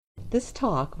This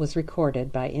talk was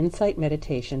recorded by Insight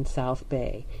Meditation South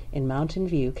Bay in Mountain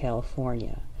View,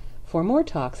 California. For more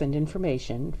talks and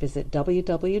information, visit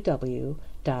www.imsb.org.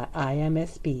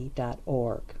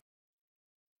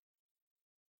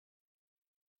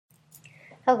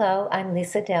 Hello, I'm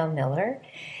Lisa Dale Miller.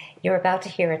 You're about to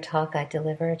hear a talk I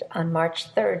delivered on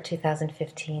March 3rd,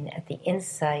 2015 at the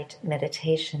Insight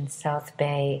Meditation South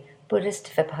Bay Buddhist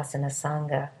Vipassana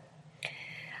Sangha.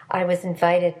 I was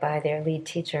invited by their lead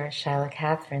teacher, Shaila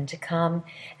Catherine, to come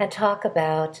and talk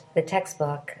about the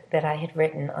textbook that I had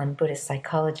written on Buddhist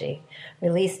psychology,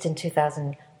 released in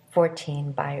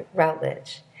 2014 by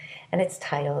Routledge, and it's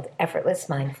titled Effortless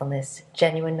Mindfulness,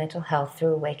 Genuine Mental Health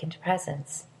Through Awakened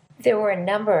Presence. There were a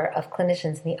number of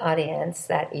clinicians in the audience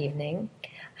that evening.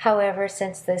 However,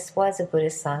 since this was a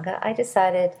Buddhist Sangha, I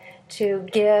decided to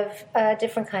give a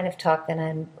different kind of talk than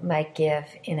I might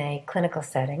give in a clinical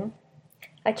setting.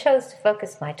 I chose to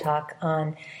focus my talk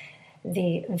on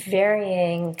the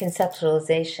varying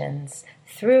conceptualizations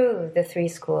through the three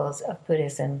schools of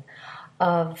Buddhism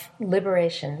of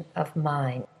liberation of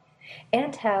mind,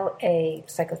 and how a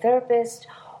psychotherapist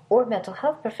or mental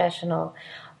health professional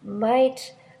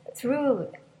might,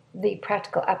 through the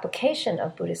practical application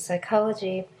of Buddhist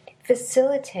psychology,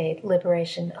 facilitate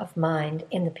liberation of mind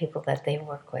in the people that they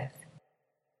work with.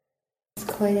 It's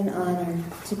quite an honor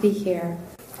to be here.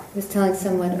 I was telling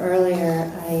someone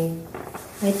earlier, I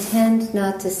tend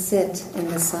not to sit in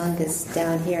the sanghas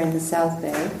down here in the South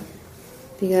Bay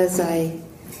because I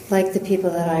like the people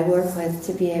that I work with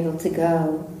to be able to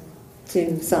go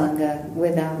to sangha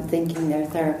without thinking their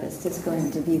therapist is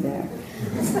going to be there.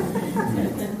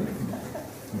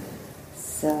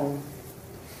 So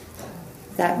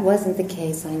that wasn't the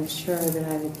case. I'm sure that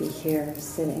I would be here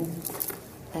sitting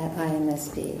at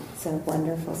IMSB. It's a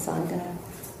wonderful sangha.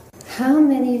 How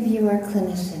many of you are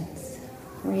clinicians?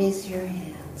 Raise your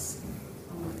hands.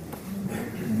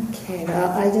 Okay,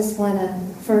 well, I just want to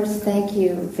first thank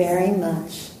you very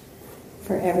much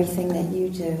for everything that you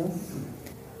do.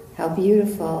 How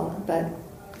beautiful, but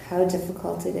how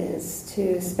difficult it is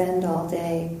to spend all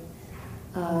day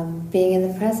being in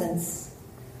the presence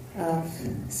of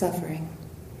suffering.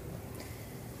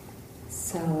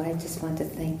 So I just want to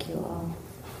thank you all.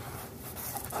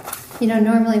 You know,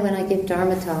 normally when I give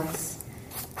Dharma talks,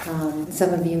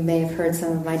 some of you may have heard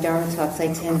some of my Dharma talks,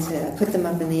 I tend to put them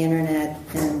up on the internet,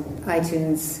 and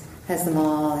iTunes has them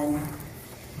all, and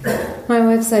my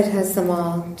website has them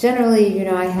all. Generally, you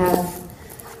know, I have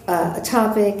a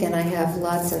topic, and I have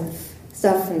lots of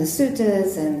stuff from the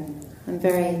suttas, and I'm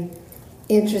very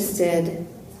interested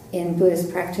in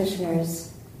Buddhist practitioners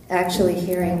actually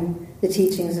hearing the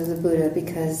teachings of the Buddha,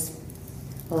 because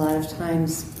a lot of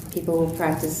times people will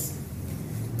practice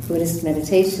Buddhist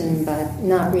meditation but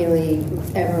not really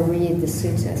ever read the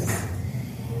suttas.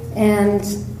 And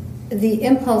the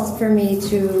impulse for me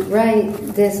to write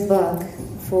this book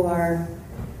for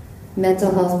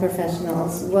mental health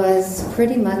professionals was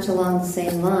pretty much along the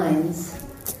same lines.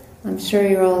 I'm sure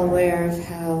you're all aware of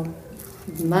how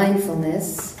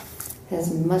mindfulness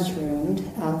has mushroomed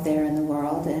out there in the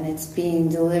world, and it's being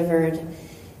delivered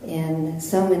in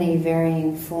so many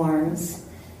varying forms,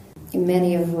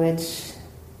 many of which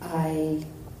I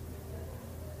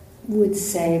would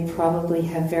say probably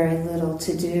have very little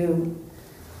to do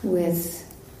with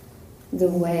the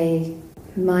way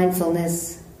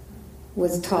mindfulness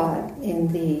was taught in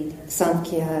the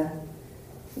Samkhya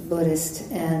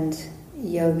Buddhist and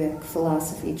yogic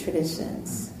philosophy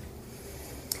traditions.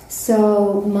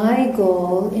 So my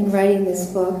goal in writing this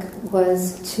book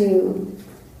was to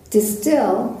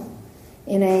distill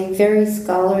in a very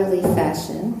scholarly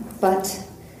fashion, but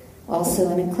also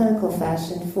in a clinical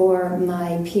fashion for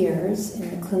my peers in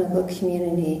the clinical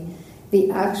community, the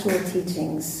actual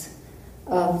teachings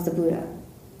of the Buddha,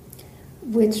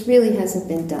 which really hasn't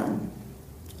been done,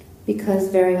 because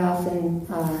very often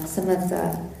some of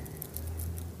the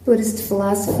Buddhist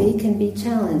philosophy can be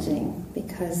challenging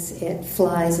because it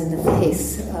flies in the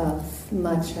face of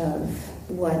much of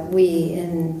what we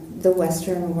in the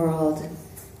Western world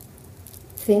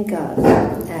think of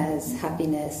as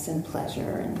happiness and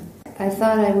pleasure. And I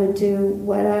thought I would do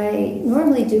what I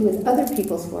normally do with other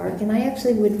people's work, and I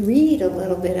actually would read a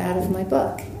little bit out of my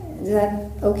book. Is that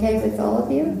okay with all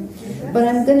of you? But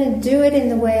I'm going to do it in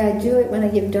the way I do it when I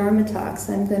give Dharma talks.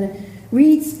 I'm going to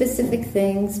read specific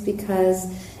things because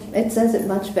it says it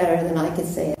much better than I could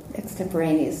say it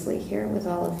extemporaneously here with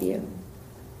all of you.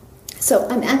 So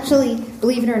I'm actually,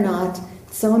 believe it or not,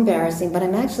 so embarrassing, but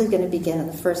I'm actually going to begin on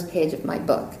the first page of my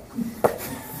book.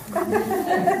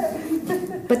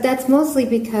 But that's mostly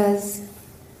because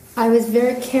I was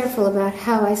very careful about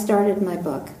how I started my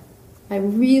book.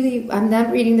 I'm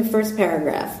not reading the first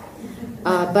paragraph,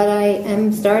 but I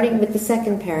am starting with the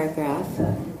second paragraph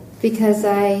because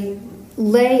I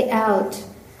lay out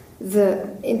the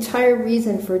entire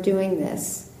reason for doing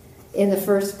this in the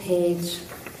first page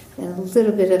and a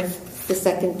little bit of the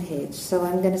second page. So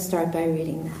I'm going to start by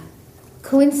reading that.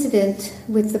 Coincident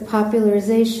with the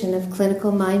popularization of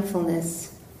clinical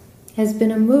mindfulness has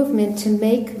been a movement to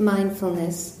make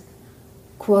mindfulness,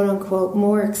 quote-unquote,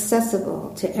 more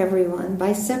accessible to everyone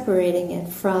by separating it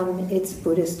from its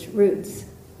Buddhist roots.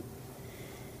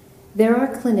 There are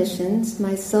clinicians,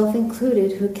 myself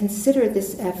included, who consider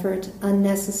this effort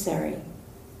unnecessary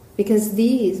because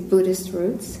these Buddhist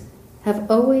roots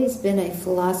have always been a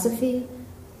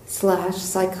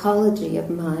philosophy/psychology of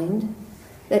mind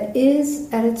that is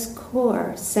at its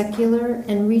core secular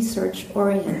and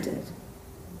research-oriented.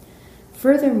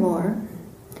 Furthermore,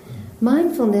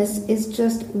 mindfulness is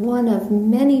just one of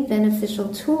many beneficial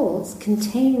tools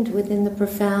contained within the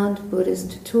profound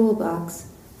Buddhist toolbox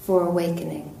for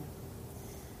awakening.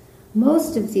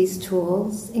 Most of these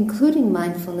tools, including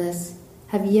mindfulness,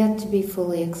 have yet to be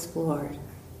fully explored.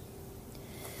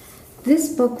 This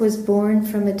book was born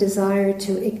from a desire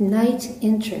to ignite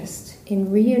interest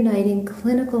in reuniting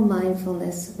clinical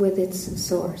mindfulness with its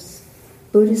source,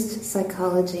 Buddhist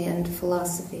psychology and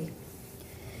philosophy,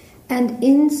 and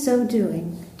in so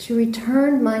doing, to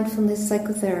return mindfulness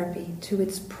psychotherapy to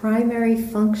its primary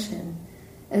function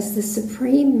as the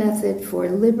supreme method for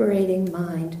liberating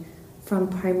mind from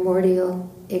primordial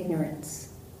ignorance.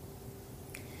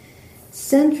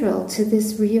 Central to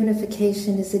this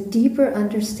reunification is a deeper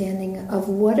understanding of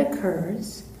what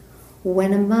occurs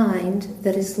when a mind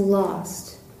that is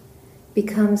lost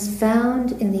becomes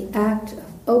found in the act of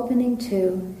opening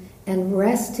to and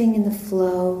resting in the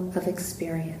flow of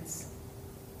experience.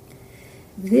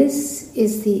 This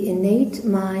is the innate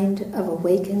mind of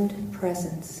awakened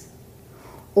presence,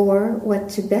 or what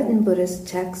Tibetan Buddhist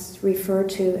texts refer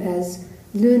to as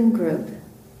Lungrup,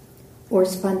 or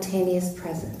spontaneous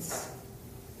presence.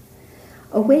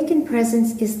 Awakened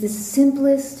presence is the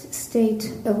simplest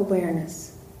state of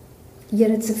awareness, yet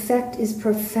its effect is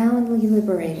profoundly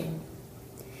liberating.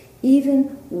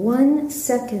 Even 1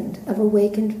 second of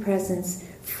awakened presence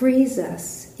frees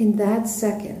us in that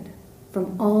second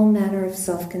from all manner of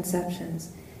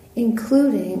self-conceptions,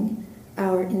 including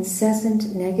our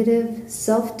incessant negative,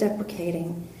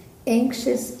 self-deprecating,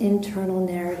 anxious internal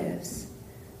narratives,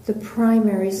 the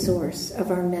primary source of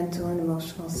our mental and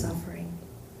emotional suffering.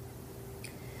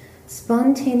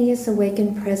 Spontaneous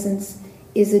awakened presence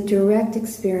is a direct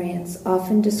experience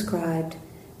often described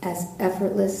as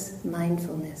effortless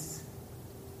mindfulness.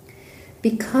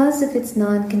 Because of its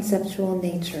non-conceptual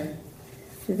nature,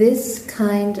 this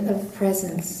kind of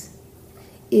presence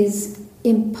is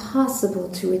impossible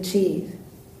to achieve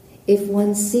if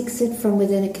one seeks it from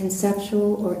within a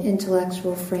conceptual or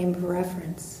intellectual frame of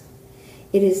reference.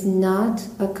 It is not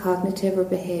a cognitive or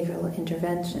behavioral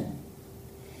intervention.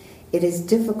 It is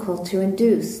difficult to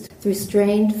induce through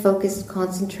strained, focused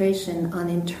concentration on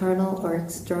internal or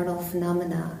external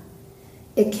phenomena.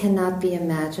 It cannot be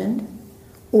imagined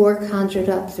or conjured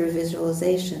up through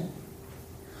visualization.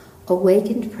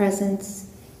 Awakened presence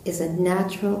is a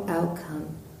natural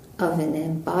outcome of an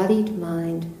embodied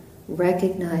mind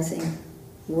recognizing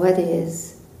what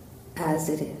is as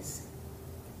it is.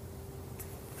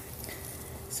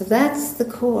 So that's the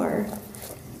core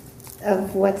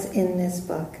of what's in this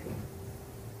book,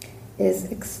 is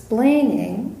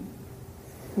explaining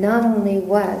not only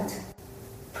what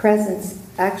presence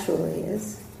actually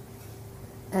is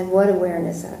and what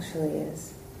awareness actually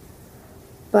is,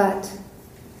 but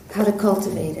how to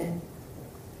cultivate it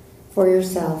for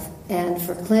yourself, and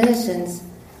for clinicians,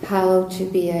 how to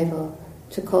be able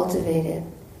to cultivate it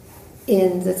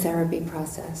in the therapy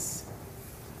process.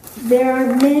 There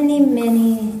are many,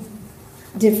 many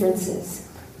differences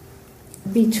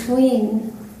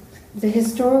between the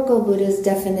historical Buddha's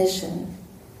definition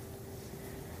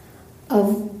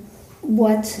of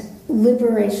what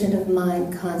liberation of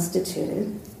mind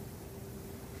constituted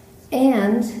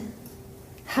and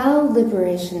how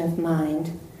liberation of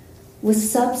mind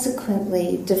was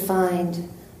subsequently defined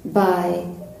by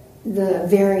the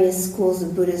various schools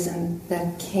of Buddhism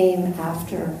that came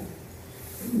after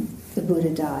the Buddha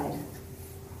died.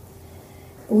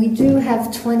 We do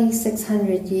have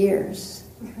 2,600 years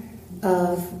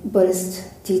of Buddhist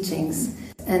teachings,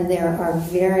 and there are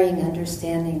varying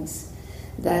understandings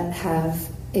that have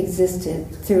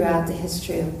existed throughout the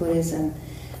history of Buddhism.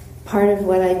 Part of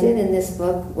what I did in this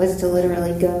book was to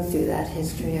literally go through that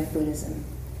history of Buddhism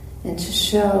and to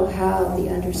show how the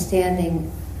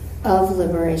understanding of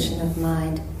liberation of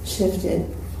mind shifted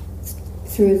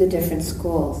through the different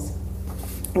schools.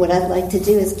 What I'd like to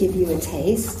do is give you a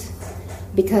taste,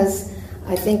 because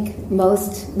I think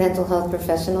most mental health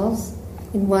professionals,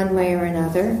 in one way or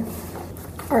another,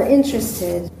 are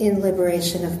interested in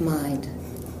liberation of mind.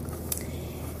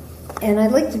 And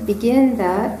I'd like to begin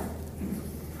that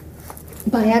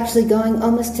by actually going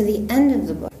almost to the end of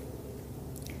the book.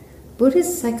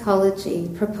 Buddhist psychology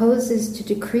proposes to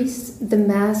decrease the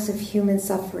mass of human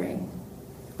suffering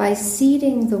by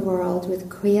seeding the world with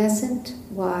quiescent,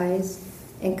 wise,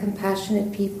 and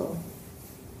compassionate people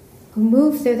who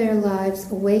move through their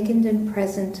lives awakened and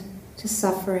present to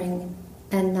suffering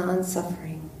and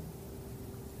non-suffering.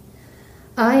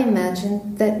 I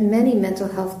imagine that many mental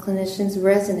health clinicians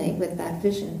resonate with that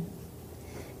vision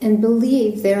and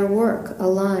believe their work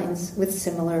aligns with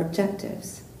similar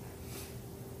objectives.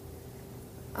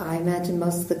 I imagine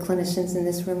most of the clinicians in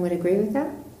this room would agree with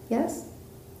that, yes?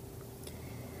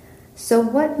 So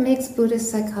what makes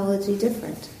Buddhist psychology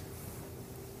different?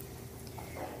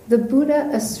 The Buddha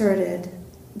asserted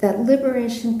that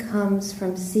liberation comes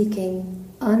from seeking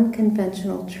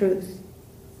unconventional truth,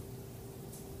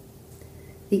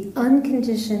 the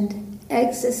unconditioned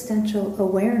existential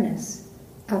awareness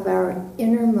of our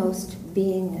innermost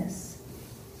beingness.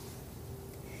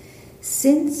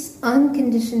 Since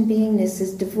unconditioned beingness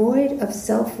is devoid of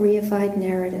self-reified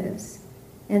narratives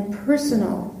and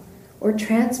personal or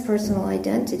transpersonal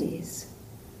identities,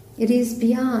 it is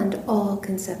beyond all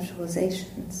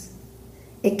conceptualizations.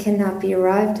 It cannot be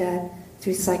arrived at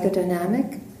through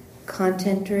psychodynamic,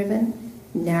 content-driven,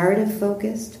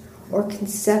 narrative-focused, or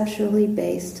conceptually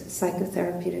based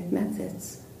psychotherapeutic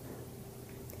methods.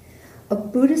 A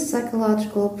Buddhist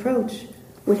psychological approach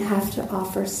would have to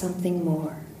offer something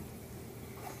more.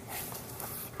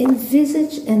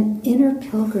 Envisage an inner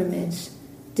pilgrimage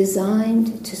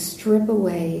designed to strip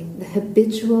away the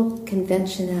habitual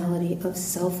conventionality of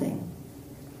selfing.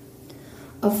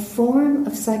 A form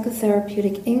of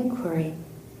psychotherapeutic inquiry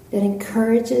that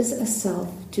encourages a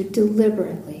self to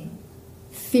deliberately,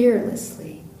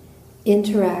 fearlessly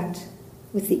interact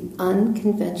with the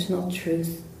unconventional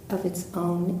truth of its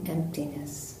own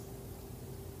emptiness.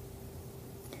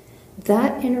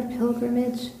 That inner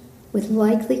pilgrimage would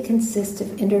likely consist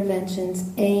of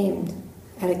interventions aimed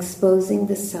at exposing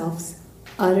the self's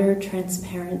utter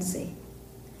transparency,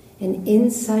 an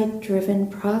insight-driven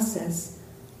process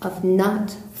of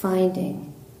not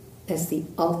finding as the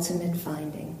ultimate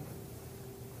finding.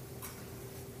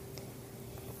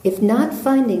 If not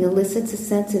finding elicits a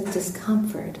sense of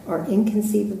discomfort or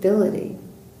inconceivability,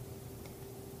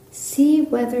 see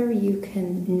whether you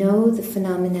can know the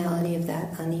phenomenality of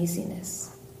that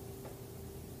uneasiness.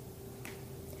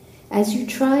 As you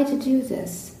try to do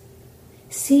this,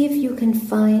 see if you can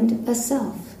find a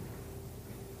self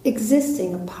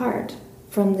existing apart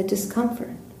from the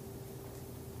discomfort.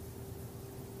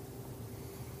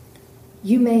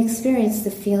 You may experience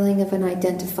the feeling of an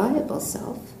identifiable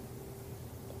self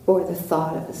or the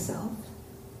thought of a self,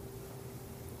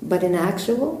 but an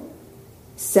actual,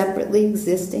 separately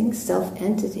existing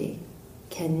self-entity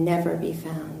can never be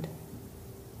found.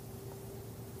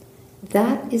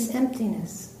 That is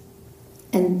emptiness,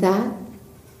 and that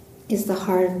is the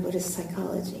heart of Buddhist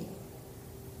psychology.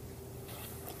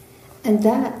 And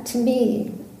that, to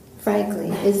me, frankly,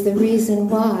 is the reason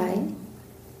why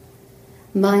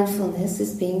mindfulness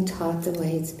is being taught the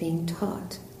way it's being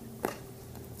taught,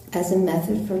 as a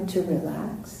method to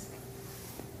relax,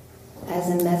 as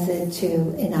a method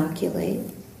to inoculate,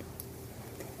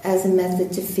 as a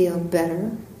method to feel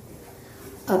better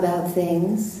about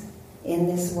things in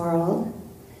this world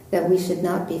that we should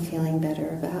not be feeling better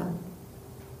about.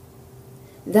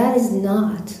 That is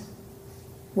not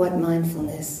what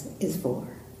mindfulness is for.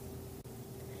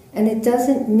 And it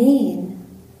doesn't mean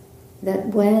that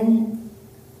when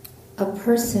a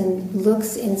person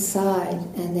looks inside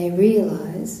and they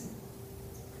realize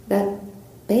that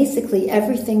basically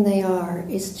everything they are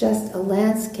is just a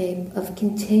landscape of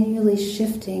continually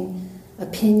shifting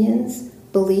opinions,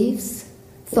 beliefs,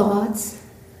 thoughts,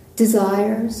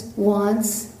 desires,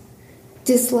 wants,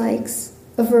 dislikes,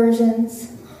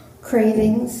 aversions,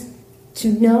 cravings.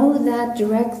 To know that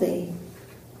directly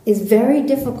is very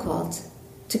difficult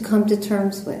to come to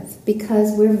terms with,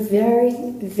 because we're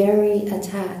very, very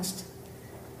attached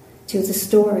to the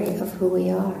story of who we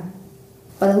are.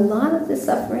 But a lot of the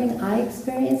suffering I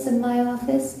experience in my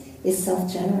office is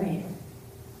self-generated.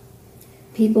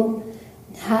 People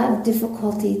have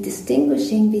difficulty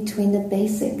distinguishing between the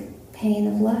basic pain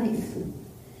of life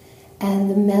and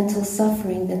the mental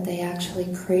suffering that they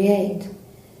actually create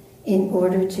in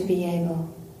order to be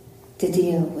able to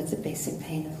deal with the basic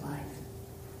pain of life.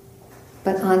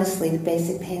 But honestly, the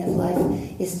basic pain of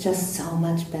life is just so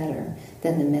much better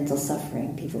than the mental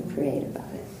suffering people create about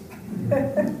it.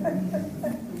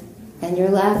 And you're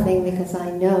laughing because I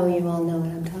know you all know what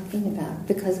I'm talking about,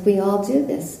 because we all do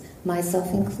this,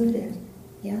 myself included.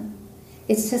 Yeah?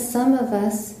 It's just some of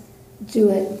us do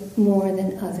it more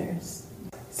than others.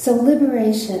 So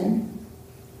liberation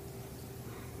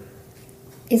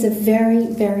is a very,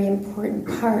 very important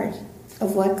part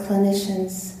of what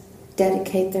clinicians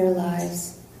dedicate their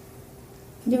lives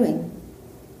doing.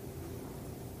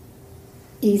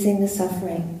 Easing the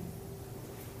suffering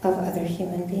of other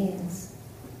human beings.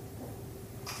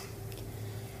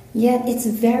 Yet it's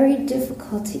very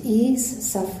difficult to ease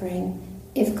suffering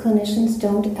if clinicians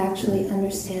don't actually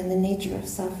understand the nature of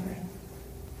suffering.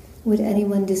 Would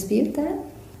anyone dispute that?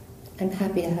 I'm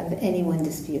happy to have anyone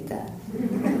dispute that.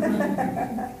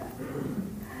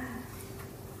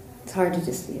 It's hard to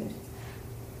dispute.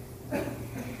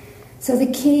 So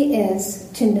the key is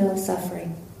to know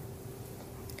suffering.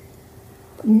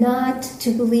 Not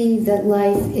to believe that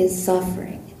life is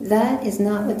suffering. That is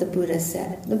not what the Buddha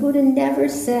said. The Buddha never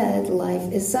said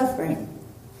life is suffering.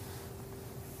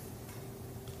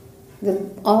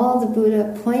 All the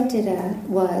Buddha pointed at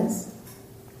was,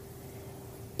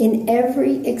 in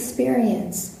every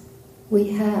experience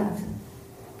we have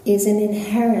is an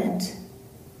inherent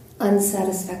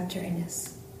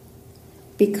unsatisfactoriness.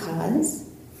 Because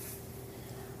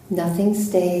nothing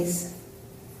stays,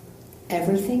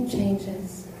 everything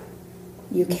changes.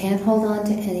 You can't hold on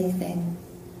to anything.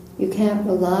 You can't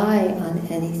rely on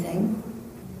anything,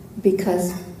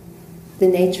 because the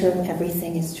nature of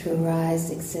everything is to arise,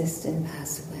 exist, and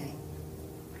pass away.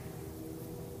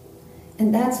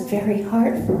 And that's very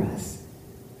hard for us.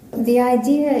 The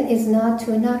idea is not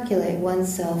to inoculate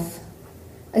oneself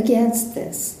against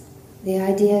this. The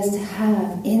idea is to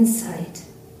have insight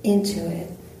into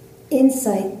it.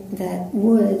 Insight that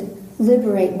would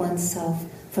liberate oneself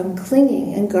from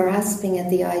clinging and grasping at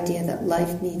the idea that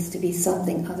life needs to be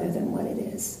something other than what it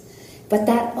is. But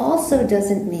that also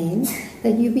doesn't mean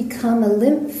that you become a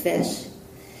limp fish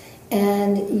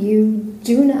and you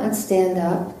do not stand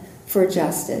up for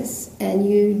justice and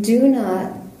you do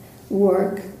not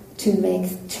work to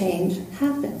make change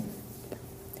happen.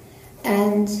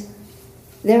 And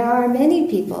there are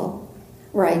many people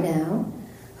right now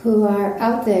who are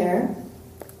out there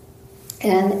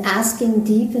and asking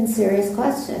deep and serious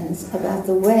questions about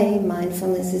the way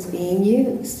mindfulness is being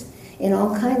used in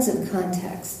all kinds of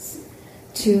contexts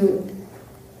to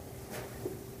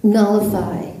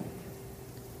nullify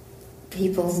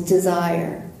people's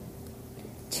desire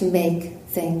to make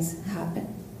things happen.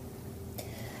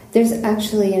 There's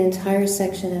actually an entire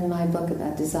section in my book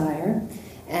about desire,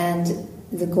 and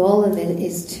the goal of it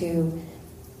is to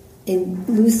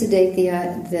elucidate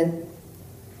the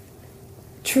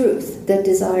truth that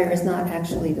desire is not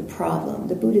actually the problem.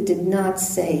 The Buddha did not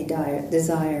say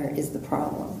desire is the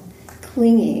problem.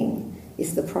 Clinging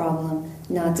is the problem,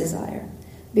 not desire.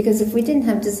 Because if we didn't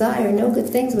have desire, no good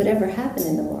things would ever happen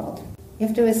in the world. You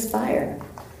have to aspire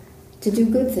to do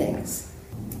good things.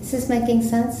 Is this making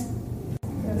sense?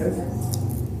 Yes.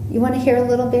 You want to hear a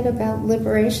little bit about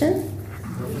liberation?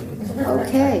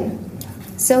 Okay.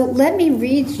 So let me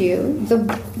read you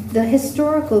the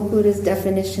historical Buddha's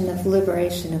definition of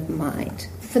liberation of mind.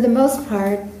 For the most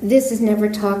part, this is never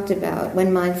talked about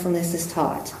when mindfulness is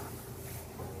taught.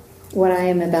 What I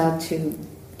am about to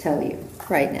tell you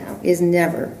right now is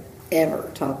never,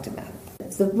 ever talked about.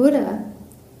 The Buddha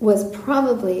was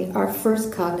probably our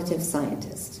first cognitive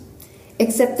scientist,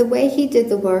 except the way he did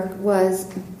the work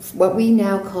was what we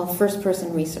now call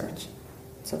first-person research.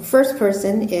 So first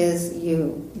person is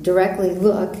you directly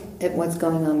look at what's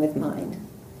going on with mind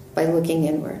by looking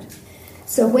inward.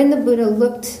 So when the Buddha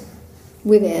looked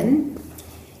within,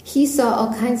 he saw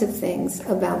all kinds of things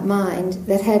about mind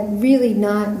that had really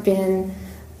not been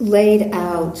laid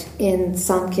out in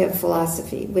Samkhya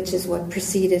philosophy, which is what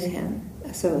preceded him.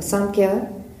 So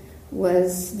Samkhya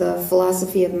was the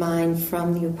philosophy of mind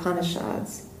from the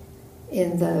Upanishads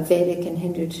in the Vedic and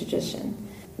Hindu tradition.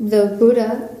 The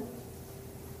Buddha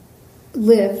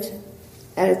lived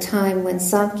at a time when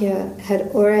Samkhya had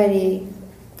already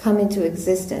come into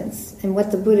existence. And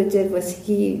what the Buddha did was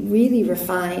he really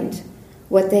refined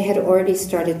what they had already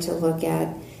started to look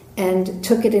at and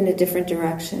took it in a different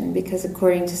direction, because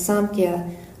according to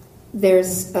Samkhya,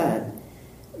 there's a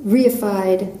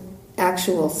reified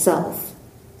actual self.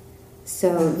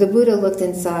 So the Buddha looked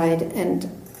inside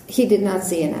and he did not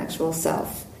see an actual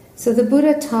self. So the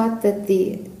Buddha taught that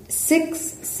the 6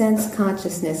 sense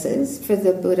consciousnesses, for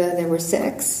the Buddha there were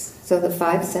 6, So the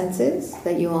five senses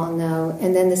that you all know,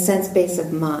 and then the sense base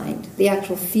of mind, the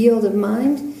actual field of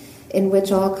mind in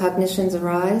which all cognitions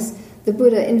arise. The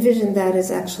Buddha envisioned that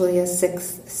as actually a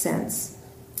sixth sense,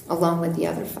 along with the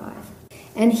other five.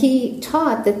 And he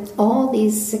taught that all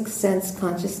these sixth sense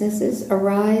consciousnesses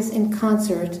arise in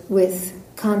concert with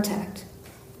contact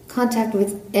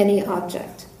with any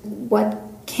object. What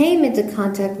came into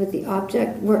contact with the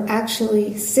object were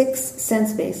actually six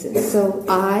sense bases. So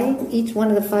each one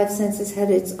of the five senses had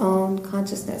its own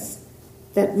consciousness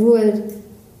that would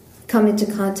come into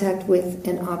contact with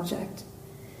an object.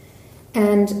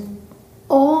 And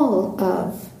all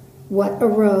of what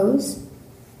arose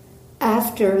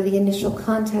after the initial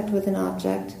contact with an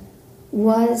object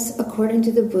was, according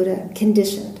to the Buddha,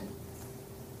 conditioned.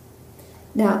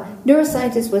 Now,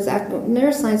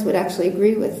 neuroscience would actually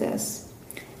agree with this.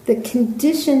 The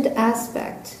conditioned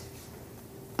aspect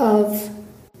of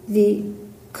the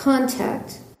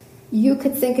contact, you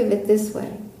could think of it this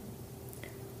way.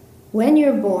 When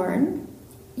you're born,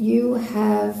 you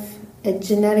have a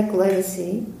genetic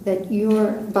legacy that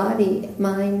your body,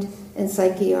 mind, and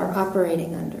psyche are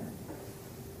operating under.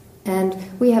 And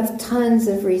we have tons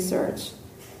of research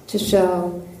to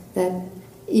show that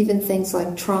even things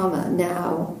like trauma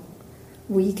now,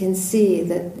 we can see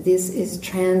that this is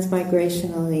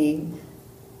transmigrationally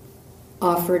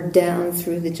offered down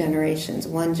through the generations.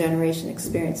 One generation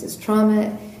experiences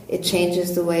trauma, it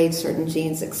changes the way certain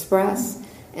genes express,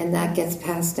 and that gets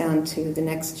passed down to the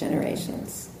next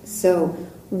generations. So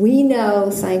we know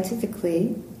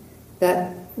scientifically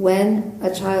that when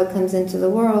a child comes into the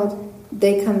world,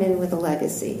 they come in with a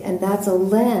legacy, and that's a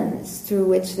lens through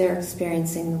which they're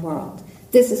experiencing the world.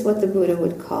 This is what the Buddha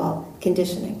would call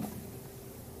conditioning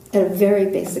at a very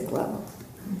basic level.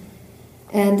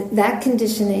 And that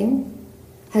conditioning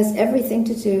has everything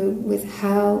to do with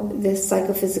how this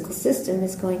psychophysical system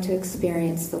is going to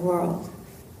experience the world.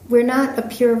 We're not a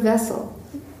pure vessel.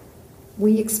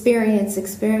 We experience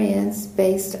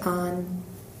based on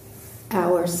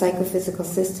our psychophysical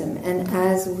system. And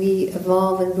as we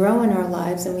evolve and grow in our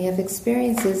lives and we have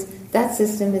experiences, that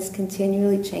system is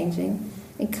continually changing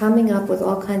and coming up with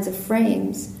all kinds of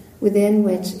frames within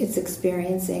which it's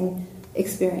experiencing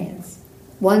experience.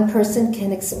 One person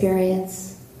can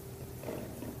experience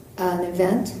an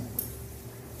event,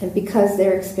 and because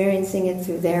they're experiencing it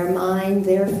through their mind,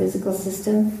 their physical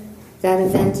system, that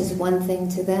event is one thing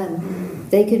to them.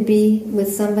 They could be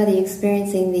with somebody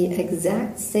experiencing the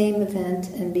exact same event,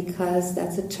 and because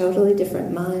that's a totally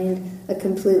different mind, a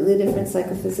completely different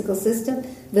psychophysical system,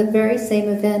 the very same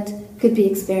event could be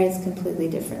experienced completely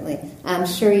differently. I'm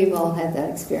sure you've all had that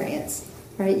experience,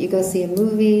 right? You go see a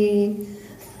movie,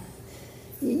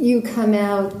 you come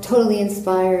out totally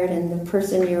inspired, and the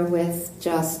person you're with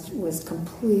just was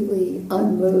completely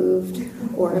unmoved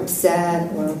or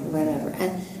upset or whatever.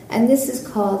 And this is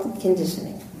called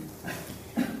conditioning.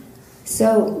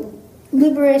 So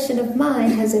liberation of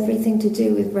mind has everything to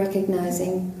do with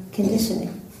recognizing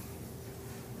conditioning,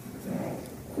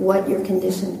 what you're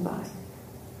conditioned by.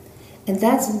 And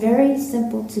that's very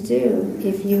simple to do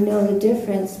if you know the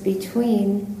difference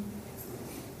between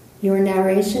your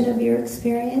narration of your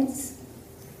experience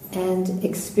and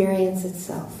experience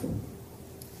itself.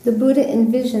 The Buddha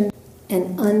envisioned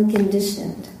an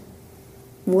unconditioned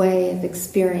way of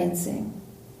experiencing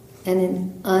and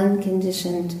an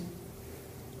unconditioned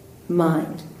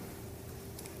mind.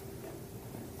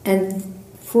 And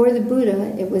for the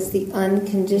Buddha, it was the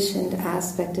unconditioned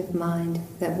aspect of mind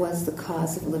that was the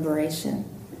cause of liberation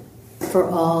for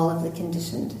all of the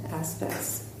conditioned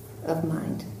aspects of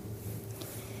mind.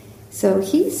 So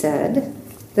he said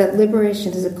that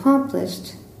liberation is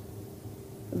accomplished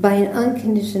by an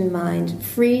unconditioned mind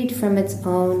freed from its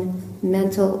own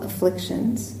mental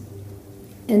afflictions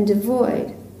and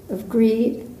devoid of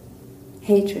greed,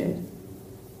 hatred,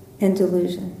 and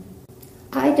delusion.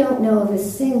 I don't know of a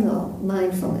single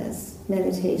mindfulness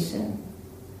meditation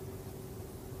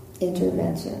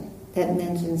intervention that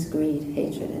mentions greed,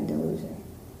 hatred, and delusion.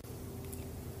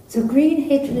 So greed,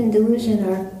 hatred, and delusion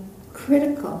are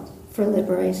critical for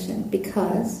liberation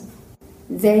because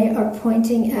they are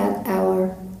pointing at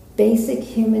our basic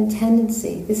human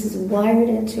tendency. This is wired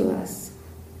into us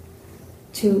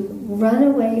to run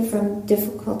away from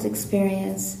difficult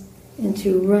experience and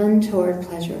to run toward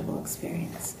pleasurable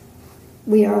experience.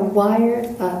 We are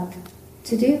wired up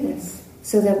to do this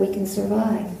so that we can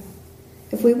survive.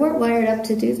 If we weren't wired up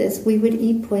to do this, we would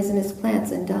eat poisonous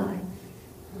plants and die.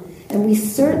 And we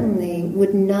certainly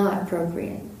would not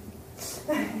procreate.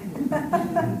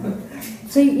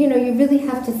 So, you really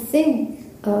have to think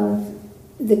of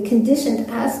the conditioned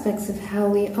aspects of how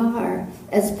we are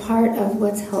as part of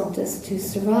what's helped us to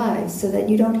survive, so that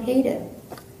you don't hate it.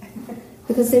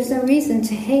 Because there's no reason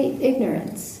to hate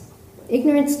ignorance.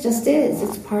 Ignorance just is.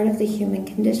 It's part of the human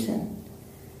condition.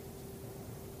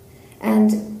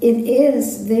 And it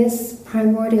is this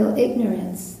primordial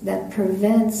ignorance that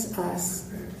prevents us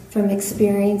from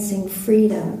experiencing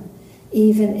freedom,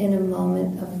 even in a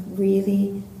moment of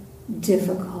really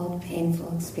difficult,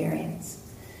 painful experience.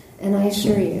 And I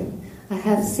assure you, I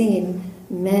have seen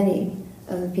many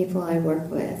of the people I work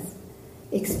with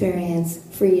experience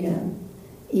freedom,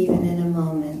 even in a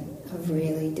moment of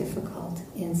really difficult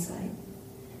insight.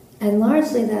 And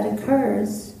largely that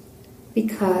occurs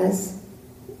because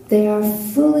they are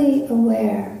fully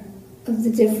aware of the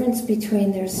difference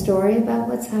between their story about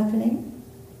what's happening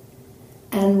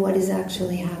and what is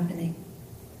actually happening.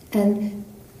 And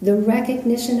the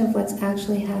recognition of what's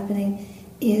actually happening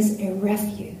is a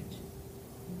refuge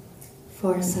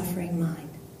for a suffering mind.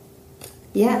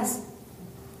 Yes?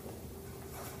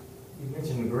 You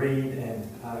mentioned greed, and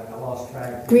I lost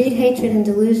track. Greed, hatred, and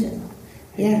delusion.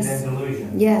 Yes. Hatred and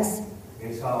delusion. Yes.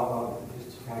 Okay, so I'll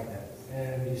just track that.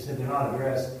 And you said they're not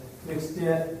addressed. To the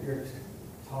extent you're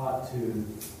taught to,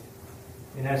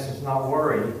 in essence, not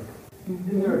worry,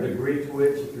 isn't there a degree to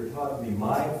which, if you're taught to be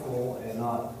mindful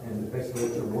and basically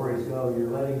let your worries go, you're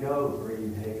letting go of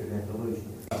greed, hatred, and delusion?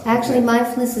 Actually,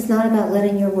 mindfulness is not about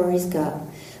letting your worries go,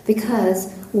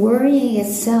 because worrying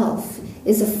itself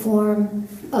is a form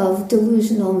of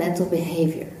delusional mental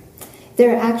behavior.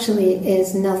 There actually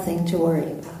is nothing to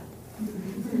worry about.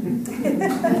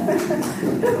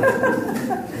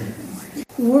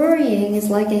 Worrying is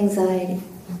like anxiety.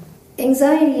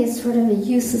 Anxiety is sort of a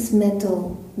useless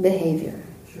mental behavior.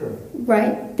 Sure.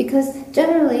 Right? Because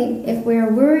generally, if we're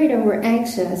worried or we're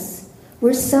anxious,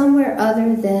 we're somewhere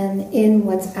other than in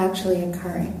what's actually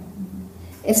occurring.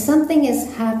 If something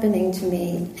is happening to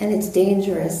me and it's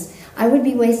dangerous, I would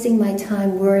be wasting my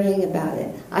time worrying about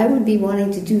it. I would be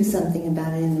wanting to do something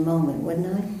about it in the moment, wouldn't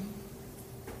I?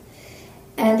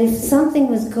 And if something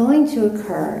was going to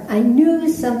occur, I knew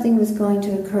something was going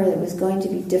to occur that was going to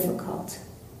be difficult,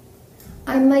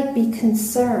 I might be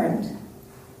concerned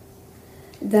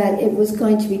that it was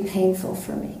going to be painful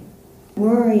for me.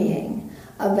 Worrying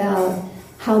about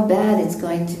how bad it's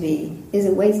going to be is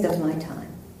a waste of my time.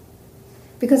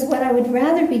 Because what I would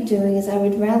rather be doing is I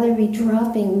would rather be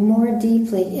dropping more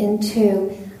deeply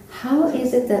into how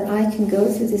is it that I can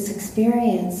go through this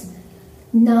experience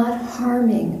not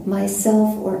harming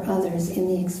myself or others in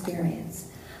the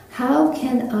experience. How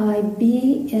can I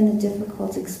be in a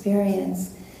difficult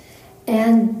experience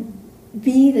and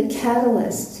be the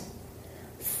catalyst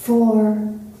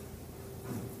for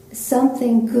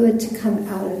something good to come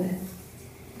out of it?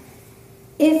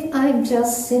 If I'm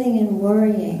just sitting and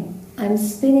worrying, I'm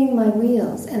spinning my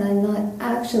wheels and I'm not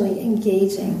actually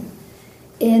engaging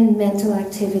in mental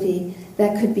activity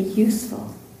that could be useful.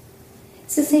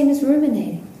 It's the same as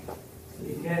ruminating.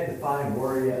 You can't define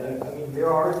worry. I mean,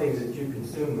 there are things that you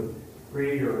consume with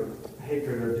greed or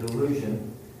hatred or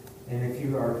delusion, and if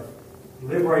you are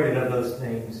liberated of those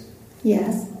things,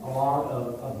 yes,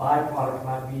 a byproduct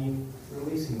might be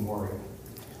releasing worry.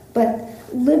 But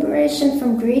liberation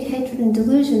from greed, hatred, and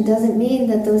delusion doesn't mean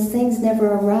that those things never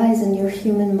arise in your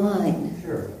human mind.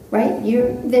 Sure. Right?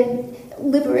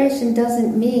 Liberation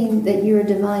doesn't mean that you're a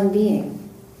divine being.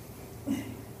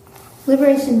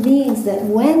 Liberation means that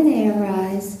when they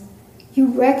arise, you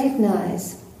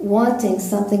recognize wanting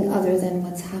something other than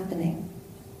what's happening.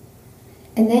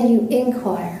 And then you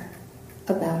inquire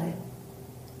about it.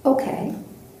 Okay,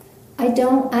 I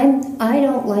don't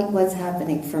like what's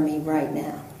happening for me right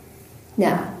now.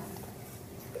 Now,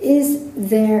 is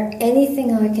there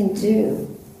anything I can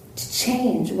do to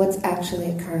change what's actually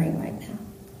occurring right now?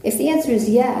 If the answer is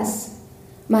yes,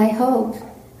 my hope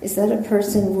is that a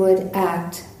person would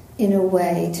act in a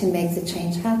way to make the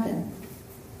change happen.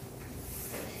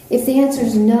 If the answer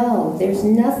is no, there's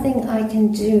nothing I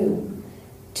can do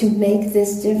to make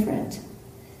this different,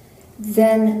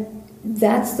 then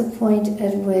that's the point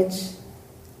at which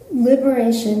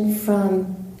liberation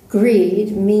from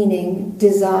greed, meaning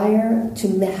desire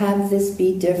to have this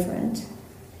be different,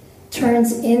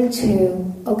 turns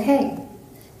into, okay,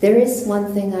 there is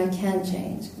one thing I can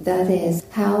change. That is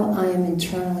how I am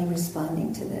internally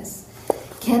responding to this.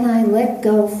 Can I let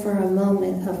go for a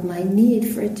moment of my need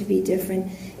for it to be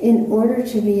different in order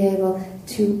to be able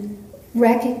to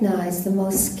recognize the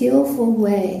most skillful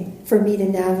way for me to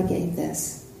navigate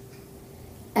this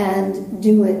and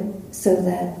do it so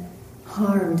that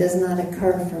harm does not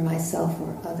occur for myself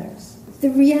or others? The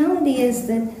reality is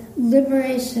that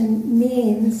liberation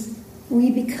means we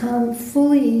become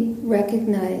fully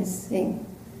recognizing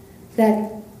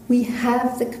that we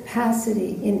have the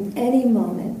capacity in any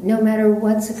moment, no matter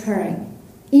what's occurring,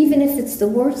 even if it's the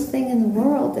worst thing in the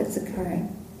world that's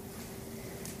occurring,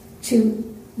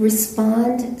 to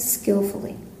respond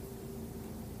skillfully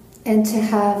and to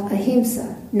have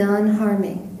ahimsa,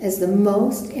 non-harming, as the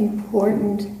most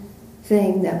important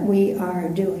thing that we are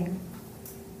doing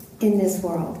in this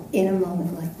world, in a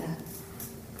moment like that.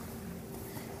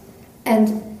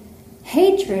 And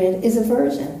hatred is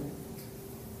aversion.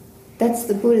 That's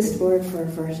the Buddhist word for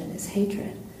aversion, is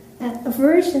hatred. And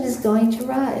aversion is going to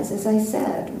rise, as I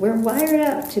said. We're wired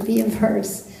up to be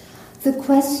averse. The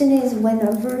question is, when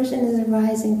aversion is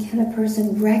arising, can a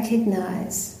person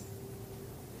recognize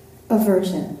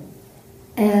aversion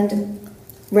and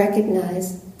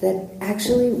recognize that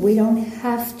actually we don't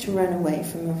have to run away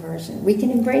from aversion. We can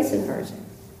embrace aversion.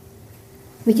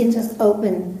 We can just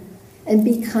open and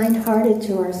be kind-hearted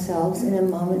to ourselves in a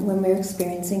moment when we're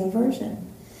experiencing aversion.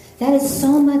 That is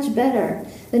so much better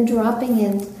than dropping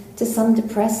into some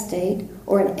depressed state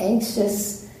or an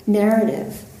anxious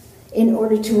narrative in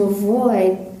order to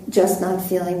avoid just not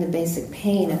feeling the basic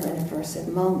pain of an aversive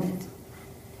moment.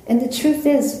 And the truth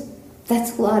is,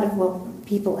 that's a lot of what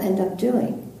people end up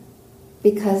doing,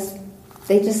 because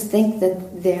they just think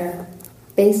that their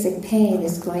basic pain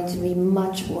is going to be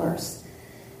much worse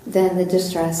than the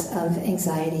distress of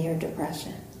anxiety or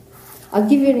depression. I'll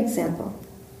give you an example.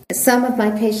 Some of my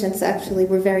patients actually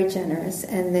were very generous,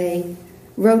 and they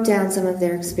wrote down some of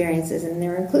their experiences, and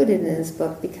they're included in this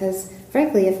book because,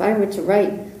 frankly, if I were to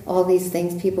write all these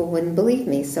things, people wouldn't believe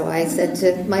me. So I said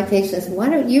to my patients, why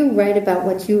don't you write about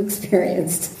what you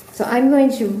experienced? So I'm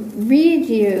going to read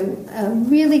you a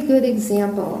really good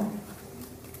example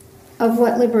of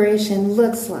what liberation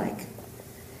looks like.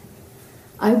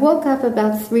 I woke up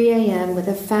about 3 a.m. with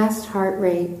a fast heart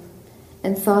rate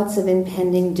and thoughts of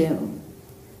impending doom.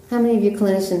 How many of you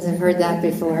clinicians have heard that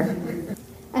before?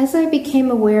 As I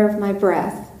became aware of my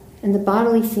breath and the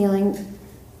bodily feeling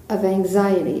of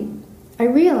anxiety, I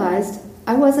realized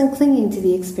I wasn't clinging to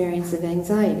the experience of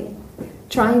anxiety,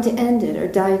 trying to end it or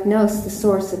diagnose the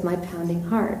source of my pounding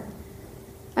heart.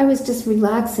 I was just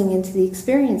relaxing into the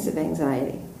experience of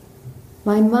anxiety.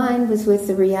 My mind was with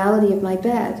the reality of my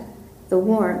bed, the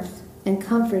warmth and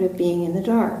comfort of being in the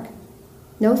dark.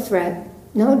 No threat,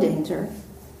 no danger,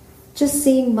 just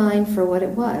seeing mind for what it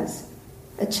was,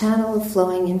 a channel of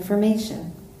flowing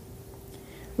information.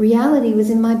 Reality was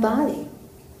in my body.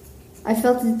 I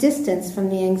felt a distance from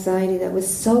the anxiety that was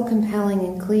so compelling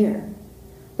and clear.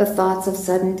 The thoughts of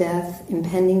sudden death,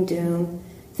 impending doom,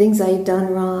 things I had done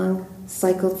wrong,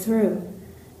 cycled through.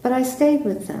 But I stayed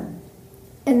with them,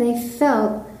 and they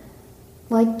felt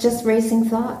like just racing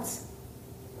thoughts.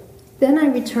 Then I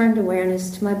returned awareness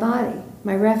to my body,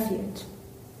 my refuge.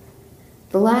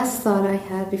 The last thought I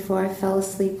had before I fell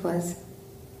asleep was,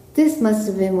 this must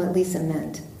have been what Lisa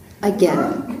meant. I get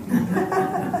it.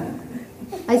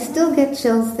 I still get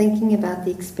chills thinking about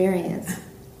the experience.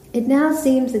 It now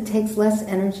seems it takes less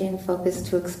energy and focus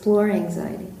to explore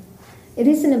anxiety. It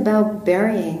isn't about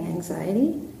burying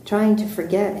anxiety, trying to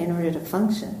forget in order to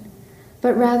function,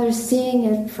 but rather seeing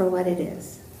it for what it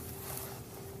is.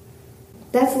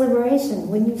 That's liberation,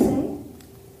 wouldn't you say?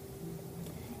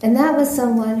 And that was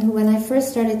someone who, when I first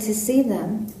started to see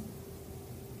them,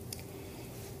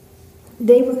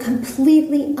 they were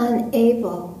completely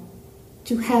unable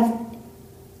to have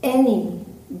any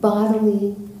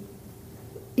bodily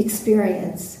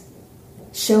experience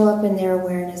show up in their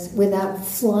awareness without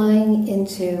flying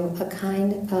into a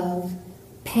kind of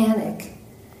panic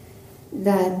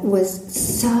that was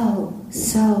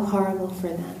so horrible for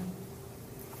them.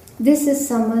 This is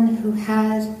someone who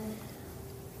had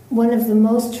one of the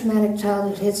most traumatic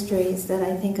childhood histories that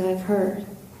I think I've heard.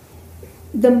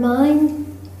 The mind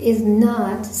is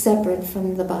not separate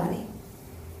from the body.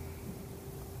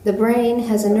 The brain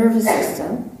has a nervous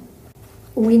system.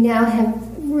 We now have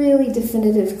really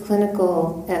definitive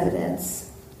clinical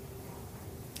evidence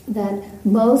that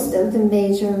most of the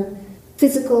major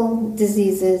physical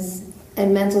diseases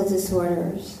and mental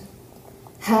disorders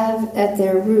have at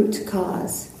their root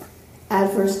cause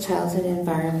adverse childhood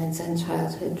environments and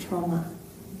childhood trauma.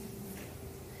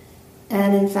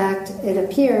 And in fact, it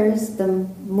appears the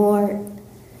more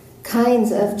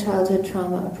kinds of childhood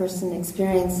trauma a person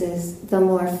experiences, the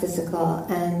more physical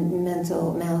and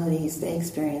mental maladies they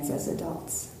experience as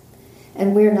adults.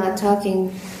 And we're not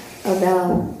talking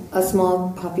about a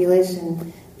small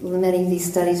population. Many of these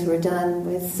studies were done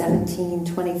with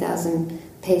 17,000, 20,000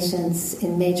 patients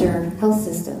in major health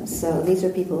systems. So these are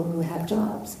people who have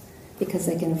jobs because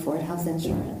they can afford health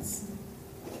insurance.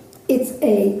 it's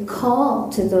a call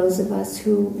to those of us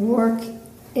who work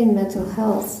in mental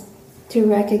health to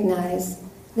recognize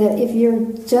that if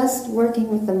you're just working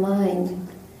with the mind,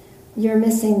 you're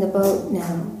missing the boat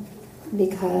now,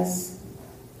 because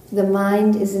the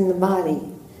mind is in the body,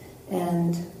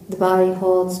 and the body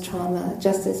holds trauma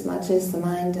just as much as the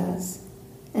mind does.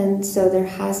 And so there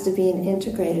has to be an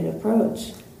integrated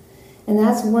approach. And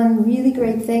that's one really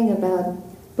great thing about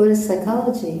Buddhist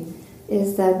psychology,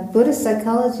 is that Buddhist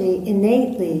psychology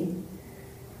innately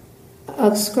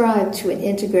ascribed to an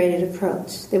integrated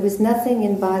approach. There was nothing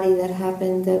in body that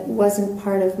happened that wasn't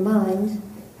part of mind,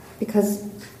 because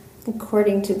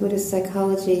according to Buddhist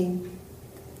psychology,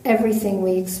 everything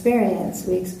we experience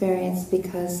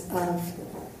because of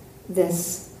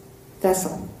this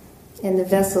vessel. And the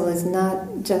vessel is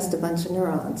not just a bunch of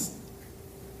neurons.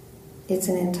 It's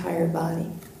an entire body.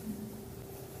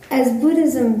 As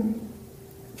Buddhism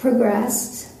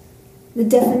progressed, the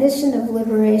definition of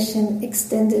liberation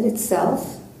extended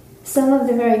itself. Some of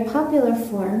the very popular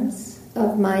forms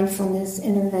of mindfulness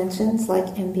interventions, like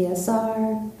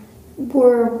MBSR,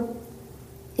 were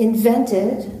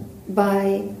invented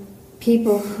by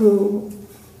people who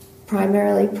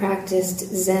primarily practiced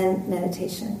Zen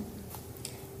meditation.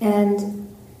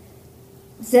 And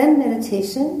Zen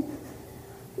meditation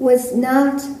was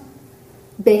not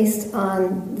based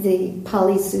on the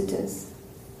Pali Suttas.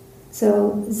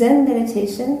 So Zen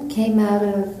meditation came out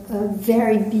of a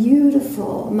very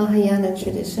beautiful Mahayana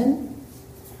tradition,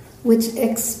 which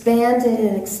expanded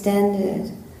and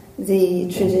extended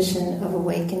the tradition of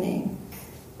awakening.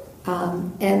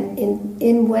 And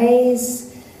in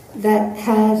ways that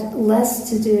had less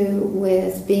to do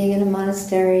with being in a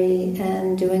monastery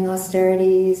and doing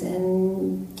austerities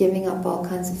and giving up all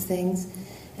kinds of things,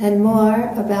 and more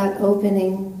about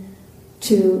opening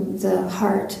to the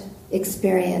heart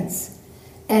experience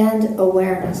and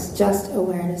awareness, just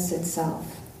awareness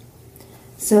itself.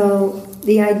 So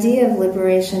the idea of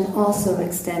liberation also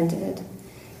extended.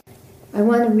 I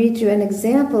want to read you an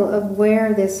example of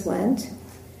where this went,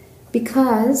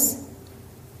 because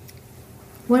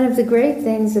one of the great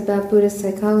things about Buddhist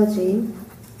psychology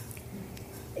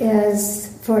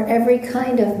is for every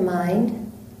kind of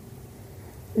mind,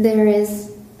 there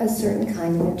is a certain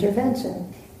kind of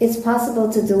intervention. It's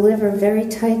possible to deliver very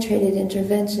titrated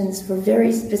interventions for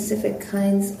very specific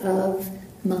kinds of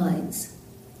minds.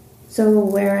 So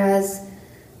whereas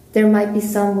there might be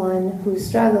someone who's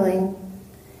struggling,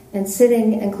 and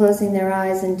sitting and closing their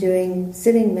eyes and doing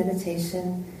sitting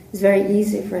meditation is very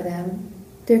easy for them,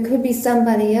 there could be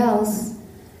somebody else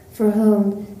for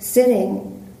whom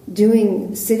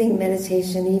doing sitting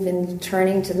meditation, even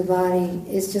turning to the body,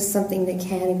 is just something they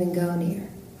can't even go near.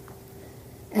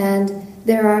 And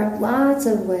there are lots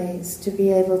of ways to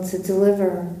be able to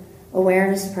deliver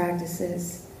awareness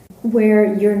practices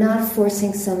where you're not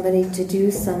forcing somebody to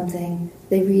do something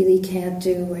they really can't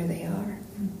do where they are.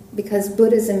 Because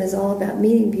Buddhism is all about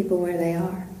meeting people where they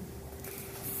are.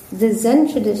 The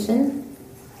Zen tradition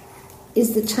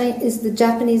is the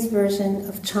Japanese version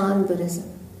of Chan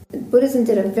Buddhism. Buddhism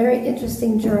did a very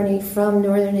interesting journey from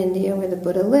northern India, where the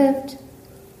Buddha lived,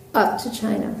 up to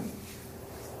China.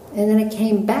 And then it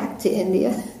came back to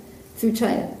India through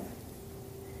China.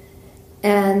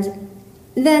 And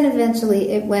then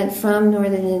eventually it went from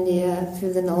northern India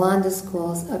through the Nalanda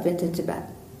schools up into Tibet.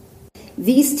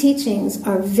 These teachings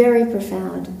are very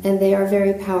profound and they are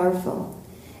very powerful.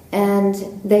 And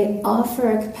they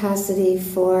offer a capacity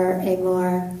for a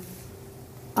more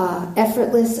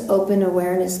effortless, open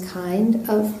awareness kind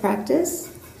of practice.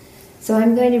 So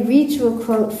I'm going to read you a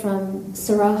quote from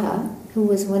Saraha, who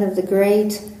was one of the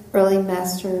great early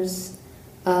masters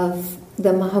of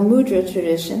the Mahamudra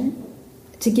tradition,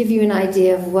 to give you an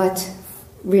idea of what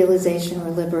realization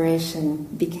or liberation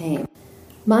became.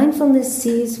 Mindfulness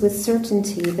sees with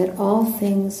certainty that all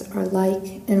things are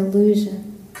like an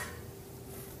illusion,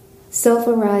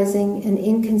 self-arising and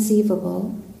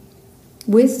inconceivable.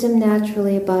 Wisdom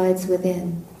naturally abides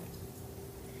within.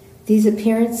 These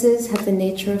appearances have the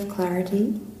nature of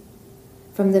clarity.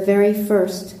 From the very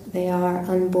first, they are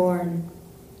unborn.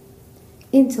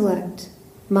 Intellect,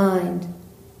 mind,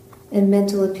 and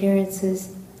mental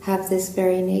appearances have this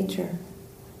very nature.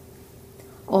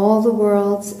 All the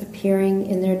worlds appearing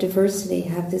in their diversity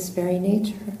have this very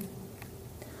nature.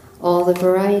 All the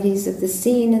varieties of the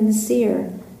seen and the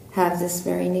seer have this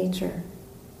very nature.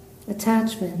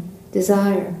 Attachment,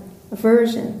 desire,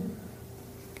 aversion,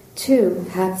 too,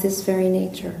 have this very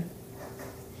nature.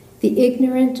 The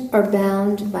ignorant are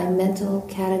bound by mental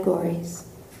categories.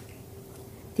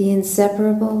 The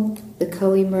inseparable, the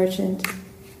co-emergent,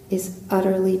 is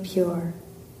utterly pure.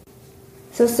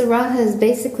 So Saraha is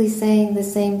basically saying the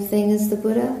same thing as the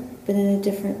Buddha, but in a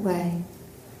different way.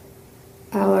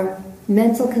 Our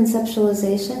mental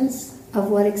conceptualizations of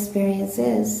what experience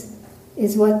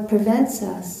is what prevents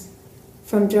us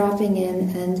from dropping in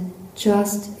and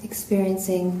just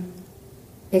experiencing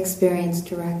experience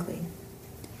directly.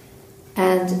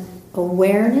 And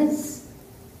awareness,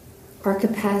 our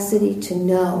capacity to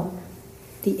know,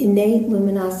 the innate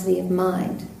luminosity of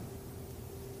mind,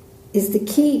 is the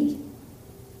key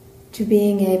to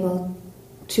being able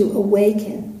to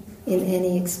awaken in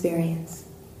any experience.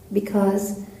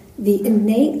 Because the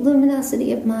innate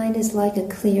luminosity of mind is like a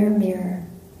clear mirror.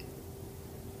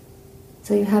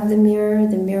 So you have the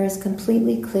mirror is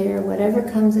completely clear. Whatever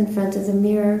comes in front of the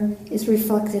mirror is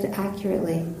reflected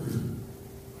accurately.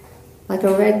 Like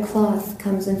a red cloth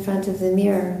comes in front of the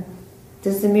mirror.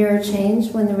 Does the mirror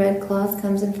change when the red cloth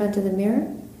comes in front of the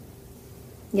mirror?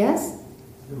 Yes?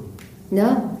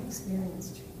 No.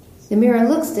 The mirror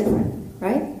looks different,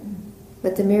 right?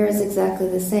 But the mirror is exactly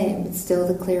the same. It's still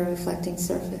the clear reflecting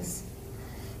surface.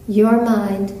 Your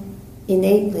mind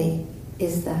innately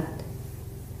is that.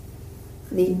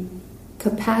 The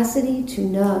capacity to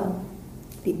know,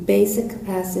 the basic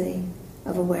capacity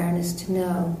of awareness to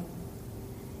know,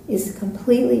 is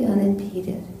completely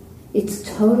unimpeded. It's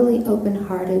totally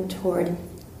open-hearted toward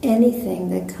anything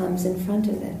that comes in front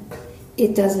of it.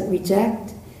 It doesn't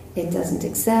reject, it doesn't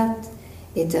accept,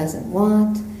 it doesn't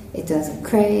want, it doesn't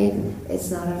crave, it's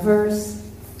not averse.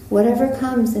 Whatever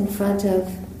comes in front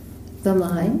of the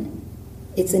mind,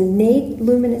 its innate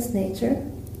luminous nature,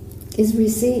 is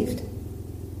received.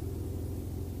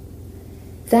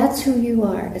 That's who you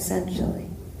are, essentially.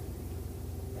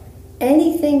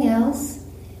 Anything else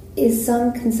is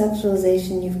some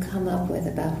conceptualization you've come up with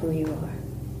about who you are.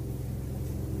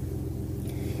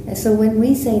 And so when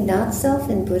we say not self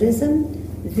in Buddhism,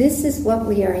 this is what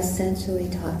we are essentially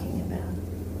talking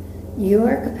about.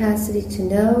 Your capacity to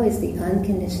know is the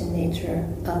unconditioned nature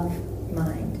of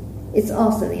mind. It's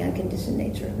also the unconditioned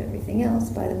nature of everything else,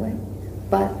 by the way.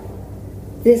 But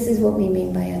this is what we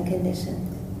mean by unconditioned.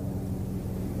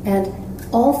 And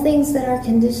all things that are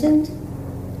conditioned,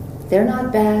 they're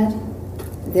not bad,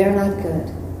 they're not good.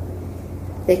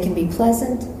 They can be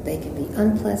pleasant, they can be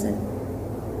unpleasant,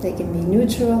 they can be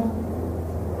neutral.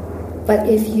 But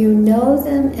if you know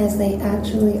them as they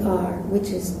actually are, which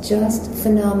is just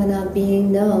phenomena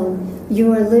being known,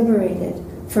 you are liberated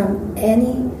from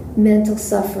any mental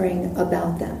suffering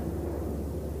about them.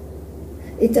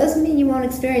 It doesn't mean you won't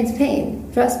experience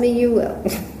pain. Trust me, you will.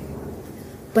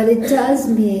 But it does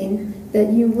mean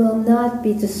that you will not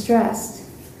be distressed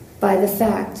by the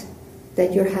fact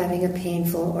that you're having a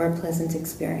painful or a pleasant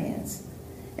experience.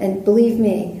 And believe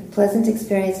me, pleasant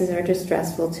experiences are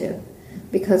distressful too,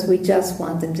 because we just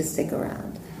want them to stick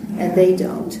around, and they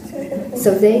don't.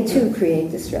 So they too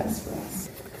create distress for us.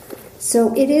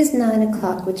 So it is 9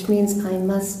 o'clock, which means I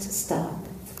must stop.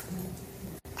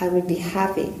 I would be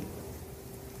happy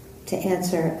to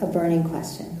answer a burning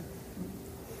question.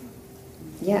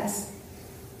 Yes?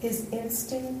 Is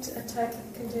instinct a type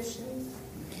of conditioning?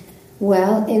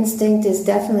 Well, instinct is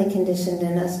definitely conditioned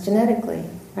in us genetically,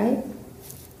 right?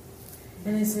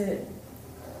 And is it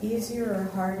easier or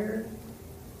harder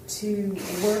to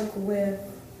work with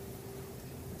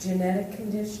genetic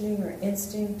conditioning or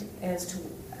instinct as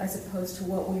opposed to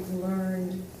what we've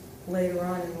learned later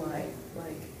on in life,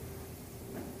 like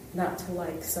not to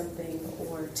like something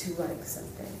or to like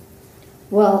something?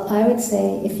 Well, I would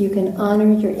say if you can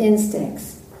honor your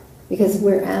instincts, because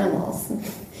we're animals.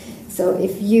 So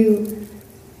if you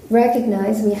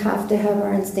recognize we have to have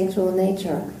our instinctual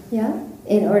nature, yeah,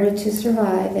 in order to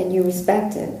survive, and you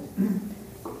respect it,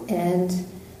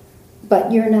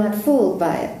 but you're not fooled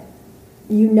by it.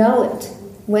 You know it.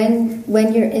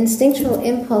 When your instinctual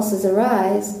impulses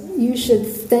arise, you should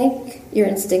thank your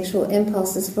instinctual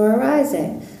impulses for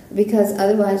arising, because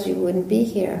otherwise you wouldn't be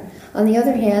here. On the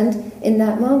other hand, in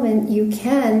that moment, you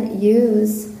can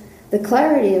use the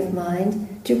clarity of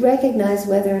mind to recognize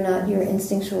whether or not your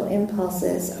instinctual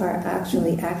impulses are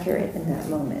actually accurate in that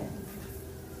moment.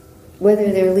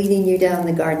 Whether they're leading you down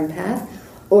the garden path,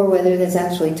 or whether there's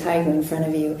actually a tiger in front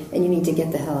of you and you need to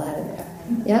get the hell out of there.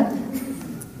 Yeah?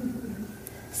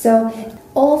 So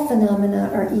all phenomena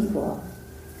are equal.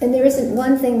 And there isn't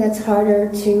one thing that's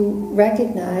harder to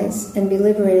recognize and be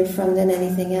liberated from than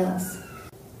anything else.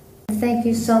 Thank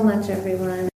you so much,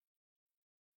 everyone.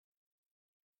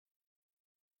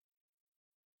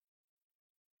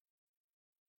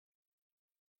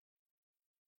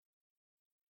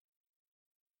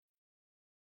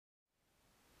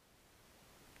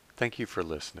 Thank you for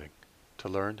listening. To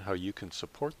learn how you can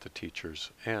support the teachers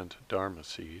and Dharma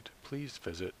Seed, please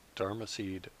visit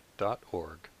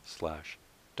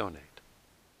dharmaseed.org/donate.